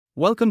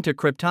Welcome to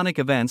Cryptonic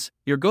Events,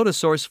 your go-to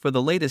source for the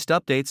latest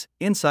updates,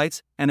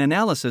 insights, and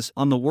analysis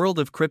on the world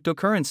of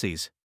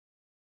cryptocurrencies.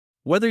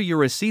 Whether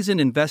you're a seasoned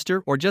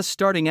investor or just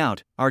starting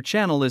out, our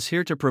channel is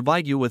here to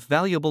provide you with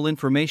valuable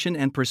information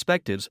and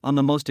perspectives on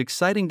the most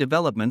exciting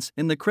developments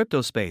in the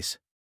crypto space.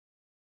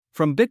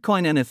 From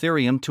Bitcoin and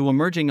Ethereum to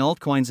emerging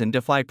altcoins and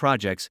DeFi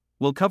projects,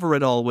 we'll cover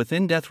it all with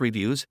in-depth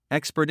reviews,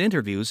 expert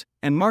interviews,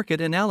 and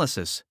market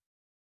analysis.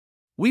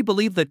 We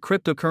believe that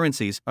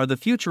cryptocurrencies are the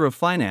future of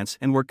finance,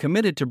 and we're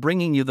committed to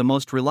bringing you the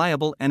most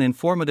reliable and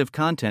informative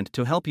content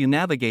to help you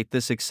navigate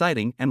this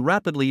exciting and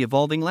rapidly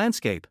evolving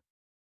landscape.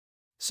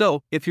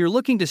 So, if you're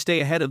looking to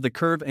stay ahead of the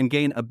curve and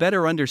gain a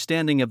better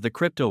understanding of the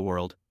crypto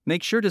world,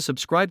 make sure to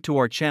subscribe to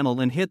our channel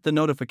and hit the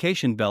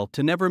notification bell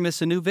to never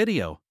miss a new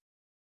video.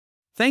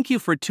 Thank you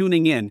for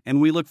tuning in, and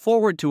we look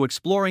forward to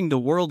exploring the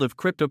world of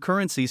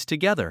cryptocurrencies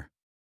together.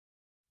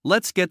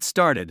 Let's get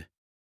started.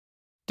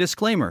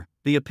 Disclaimer: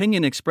 the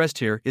opinion expressed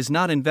here is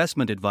not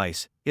investment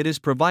advice, it is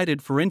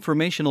provided for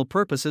informational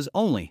purposes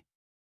only.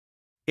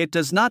 It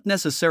does not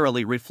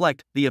necessarily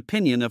reflect the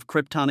opinion of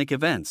Cryptonic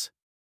Events.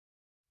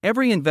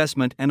 Every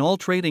investment and all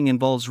trading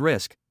involves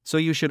risk, so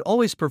you should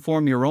always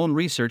perform your own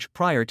research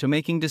prior to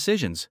making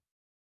decisions.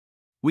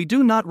 We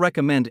do not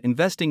recommend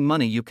investing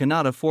money you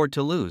cannot afford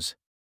to lose.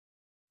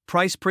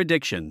 Price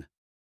prediction.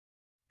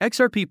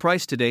 XRP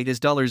price today is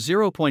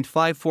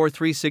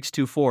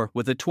 $0.543624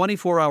 with a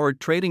 24-hour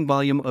trading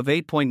volume of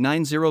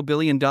 $8.90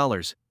 billion,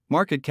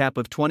 market cap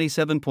of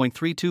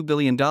 $27.32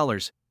 billion,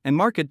 and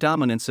market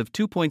dominance of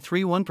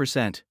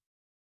 2.31%.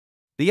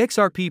 The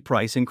XRP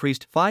price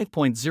increased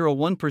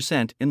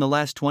 5.01% in the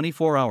last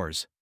 24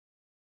 hours.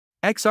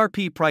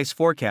 XRP price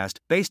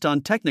forecast based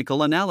on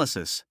technical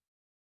analysis.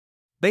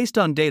 Based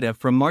on data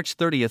from March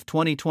 30,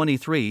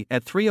 2023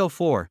 at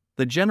 3:04,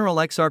 the general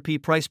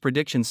XRP price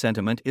prediction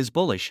sentiment is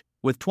bullish,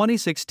 with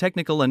 26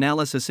 technical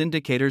analysis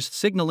indicators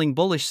signaling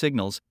bullish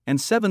signals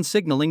and 7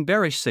 signaling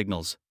bearish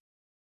signals.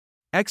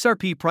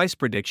 XRP price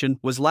prediction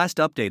was last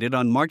updated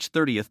on March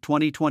 30,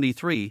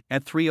 2023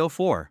 at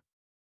 3:04.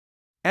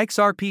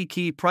 XRP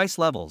key price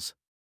levels.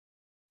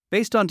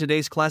 Based on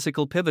today's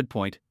classical pivot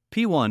point,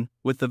 P1,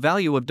 with the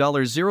value of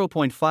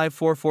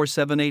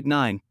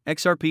 $0.544789,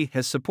 XRP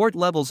has support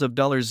levels of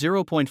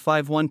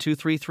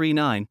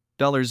 $0.512339,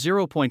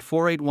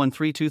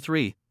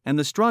 $0.481323, and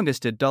the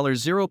strongest at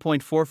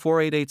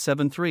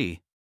 $0.448873.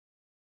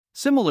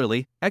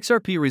 Similarly,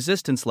 XRP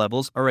resistance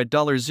levels are at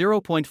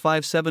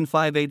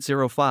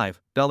 $0.575805,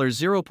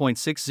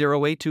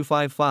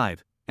 $0.608255,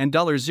 and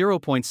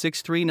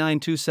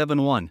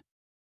 $0.639271.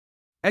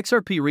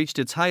 XRP reached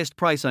its highest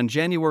price on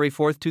January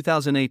 4,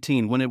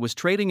 2018 when it was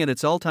trading at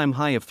its all-time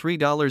high of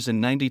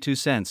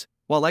 $3.92,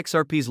 while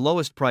XRP's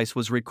lowest price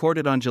was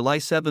recorded on July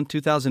 7,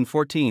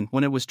 2014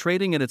 when it was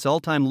trading at its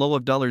all-time low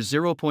of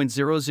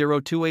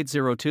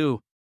 $0.002802.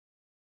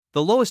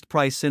 The lowest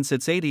price since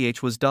its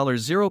ADH was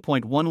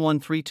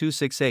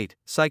 $0.113268,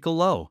 cycle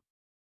low.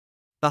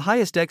 The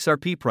highest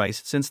XRP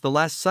price since the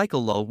last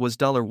cycle low was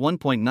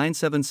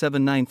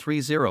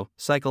 $1.977930,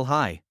 cycle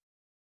high.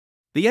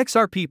 The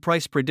XRP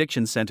price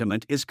prediction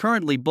sentiment is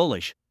currently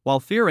bullish, while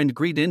Fear and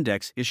Greed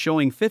Index is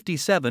showing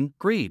 57,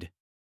 greed.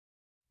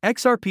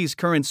 XRP's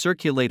current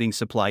circulating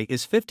supply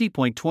is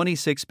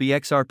 50.26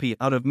 BXRP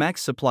out of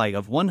max supply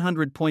of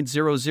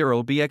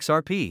 100.00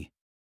 BXRP.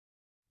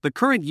 The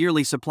current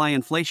yearly supply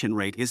inflation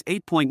rate is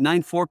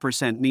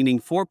 8.94%, meaning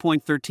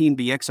 4.13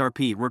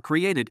 BXRP were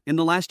created in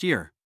the last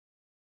year.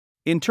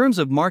 In terms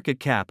of market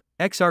cap,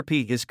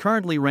 XRP is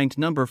currently ranked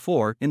number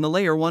 4 in the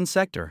Layer 1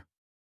 sector.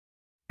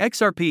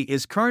 XRP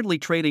is currently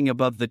trading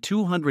above the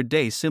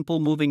 200-day simple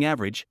moving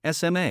average,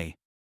 SMA.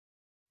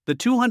 The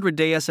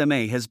 200-day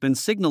SMA has been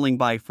signaling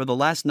buy for the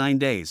last 9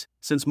 days,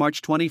 since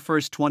March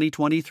 21,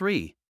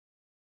 2023.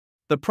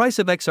 The price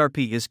of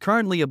XRP is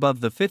currently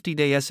above the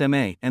 50-day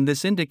SMA, and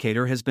this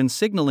indicator has been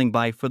signaling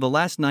buy for the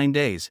last 9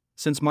 days,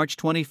 since March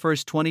 21,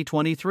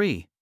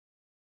 2023.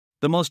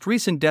 The most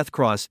recent death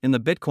cross in the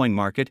Bitcoin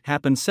market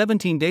happened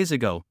 17 days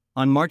ago,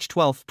 on March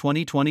 12,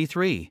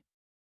 2023.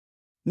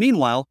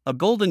 Meanwhile, a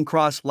golden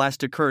cross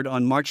last occurred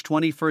on March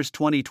 21,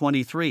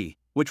 2023,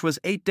 which was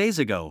 8 days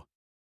ago.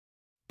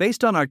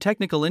 Based on our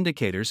technical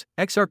indicators,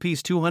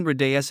 XRP's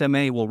 200-day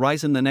SMA will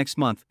rise in the next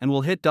month and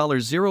will hit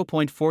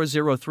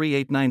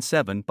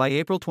 $0.403897 by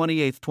April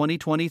 28,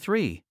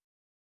 2023.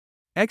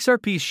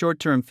 XRP's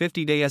short-term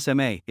 50-day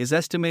SMA is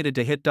estimated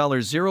to hit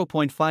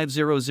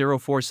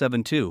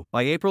 $0.500472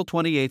 by April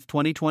 28,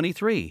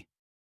 2023.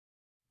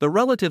 The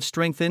Relative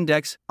Strength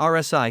Index,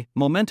 RSI,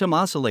 momentum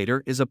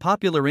oscillator is a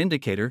popular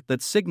indicator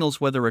that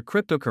signals whether a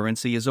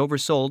cryptocurrency is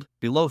oversold,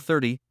 below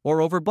 30, or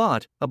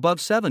overbought,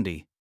 above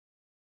 70.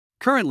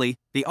 Currently,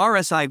 the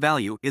RSI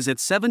value is at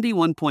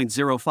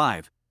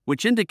 71.05,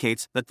 which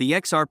indicates that the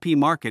XRP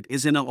market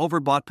is in an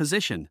overbought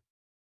position.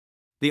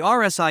 The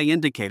RSI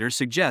indicator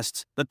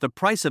suggests that the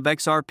price of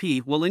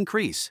XRP will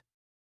increase.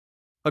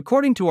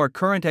 According to our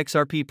current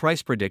XRP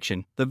price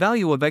prediction, the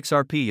value of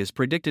XRP is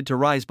predicted to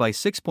rise by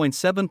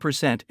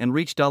 6.7% and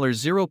reach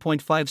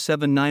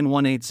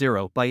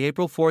 $0.579180 by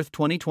April 4,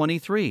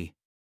 2023.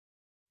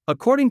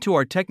 According to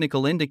our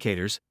technical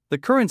indicators, the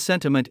current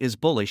sentiment is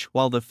bullish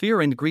while the Fear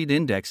and Greed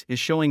Index is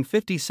showing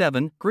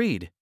 57,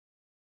 greed.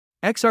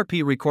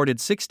 XRP recorded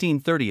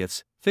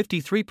 16/30ths,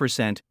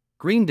 53%,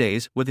 green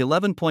days with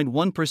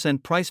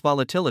 11.1% price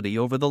volatility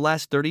over the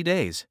last 30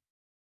 days.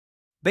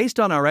 Based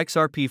on our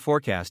XRP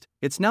forecast,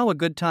 it's now a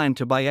good time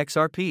to buy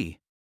XRP.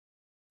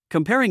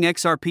 Comparing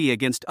XRP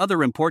against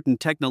other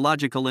important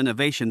technological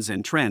innovations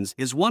and trends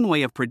is one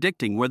way of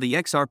predicting where the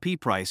XRP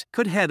price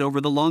could head over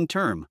the long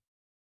term.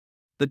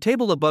 The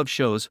table above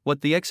shows what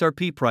the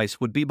XRP price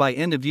would be by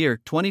end of year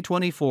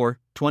 2024,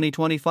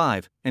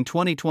 2025, and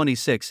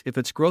 2026 if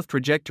its growth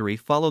trajectory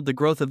followed the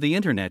growth of the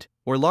internet,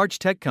 or large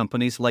tech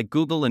companies like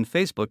Google and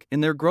Facebook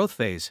in their growth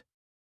phase.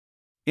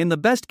 In the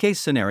best case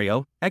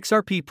scenario,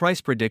 XRP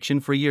price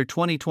prediction for year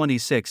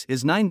 2026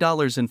 is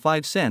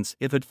 $9.05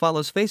 if it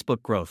follows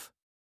Facebook growth.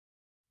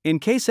 In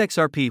case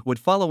XRP would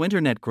follow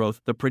internet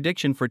growth, the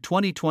prediction for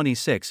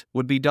 2026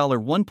 would be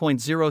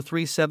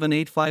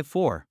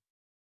 $1.037854.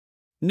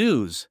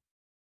 News.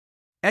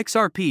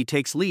 XRP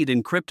takes lead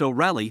in crypto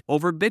rally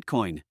over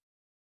Bitcoin.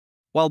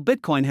 While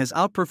Bitcoin has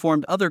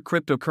outperformed other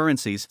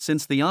cryptocurrencies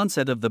since the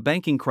onset of the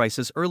banking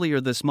crisis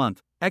earlier this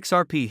month,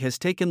 XRP has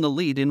taken the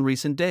lead in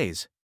recent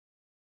days.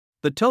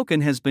 The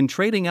token has been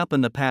trading up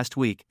in the past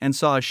week and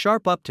saw a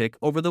sharp uptick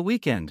over the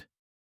weekend.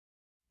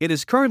 It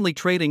is currently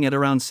trading at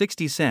around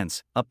 60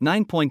 cents, up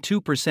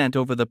 9.2%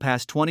 over the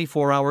past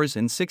 24 hours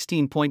and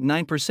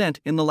 16.9%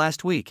 in the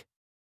last week.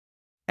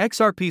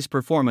 XRP's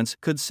performance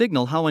could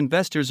signal how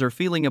investors are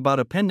feeling about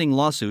a pending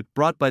lawsuit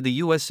brought by the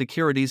U.S.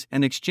 Securities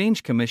and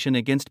Exchange Commission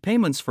against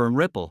payments firm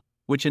Ripple,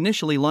 which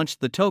initially launched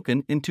the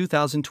token in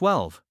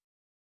 2012.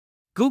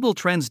 Google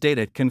Trends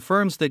data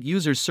confirms that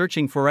users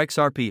searching for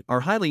XRP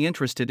are highly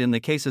interested in the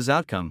case's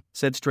outcome,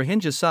 said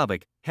Strahinja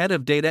Savik, head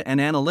of data and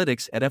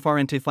analytics at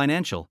FRNT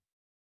Financial.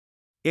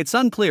 It's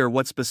unclear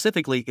what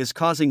specifically is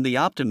causing the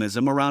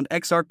optimism around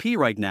XRP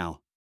right now.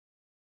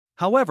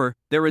 However,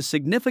 there is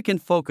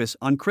significant focus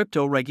on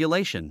crypto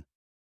regulation.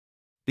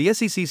 The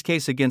SEC's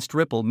case against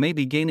Ripple may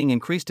be gaining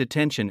increased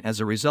attention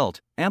as a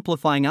result,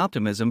 amplifying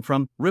optimism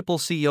from Ripple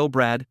CEO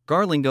Brad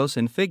Garlinghouse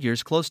and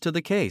figures close to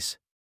the case.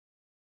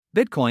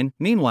 Bitcoin,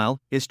 meanwhile,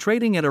 is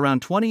trading at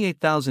around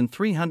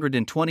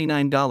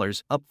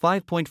 $28,329, up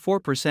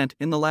 5.4%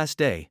 in the last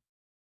day.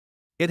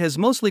 It has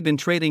mostly been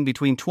trading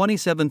between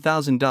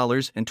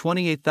 $27,000 and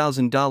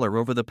 $28,000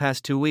 over the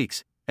past 2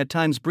 weeks, at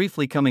times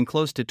briefly coming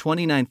close to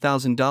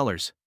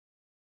 $29,000.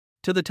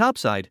 To the top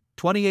side,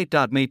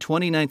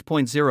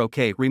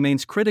 28.May29.0K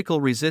remains critical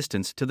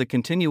resistance to the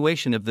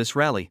continuation of this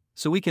rally,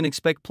 so we can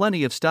expect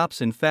plenty of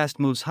stops and fast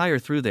moves higher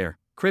through there,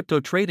 crypto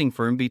trading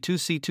firm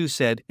B2C2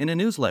 said in a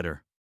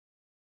newsletter.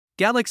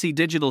 Galaxy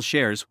Digital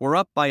shares were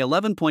up by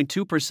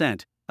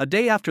 11.2%, a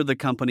day after the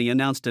company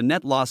announced a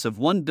net loss of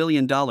 $1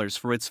 billion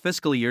for its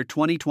fiscal year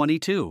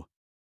 2022.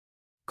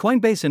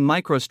 Coinbase and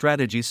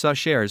MicroStrategy saw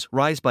shares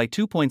rise by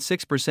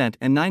 2.6%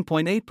 and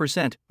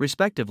 9.8%,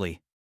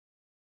 respectively.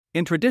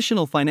 In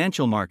traditional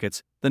financial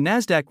markets, the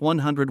Nasdaq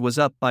 100 was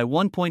up by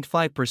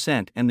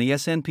 1.5% and the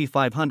S&P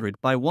 500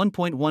 by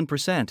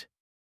 1.1%.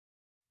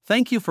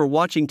 Thank you for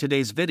watching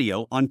today's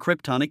video on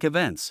cryptonic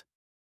events.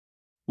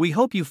 We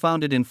hope you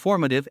found it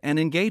informative and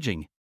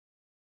engaging.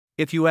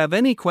 If you have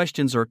any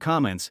questions or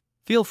comments,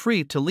 feel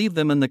free to leave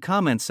them in the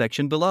comments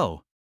section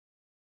below.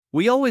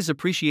 We always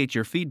appreciate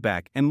your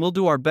feedback and we'll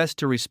do our best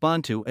to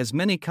respond to as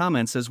many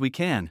comments as we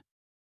can.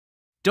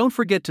 Don't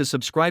forget to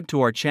subscribe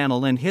to our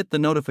channel and hit the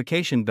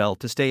notification bell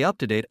to stay up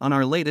to date on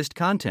our latest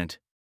content.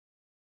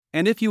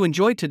 And if you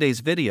enjoyed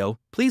today's video,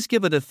 please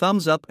give it a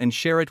thumbs up and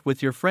share it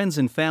with your friends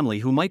and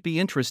family who might be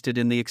interested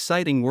in the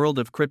exciting world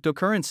of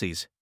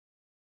cryptocurrencies.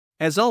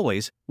 As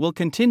always, we'll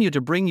continue to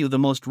bring you the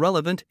most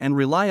relevant and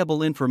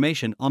reliable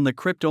information on the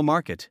crypto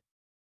market.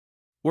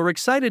 We're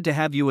excited to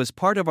have you as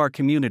part of our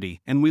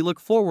community and we look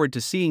forward to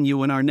seeing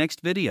you in our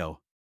next video.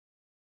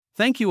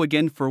 Thank you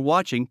again for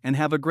watching and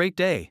have a great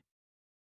day.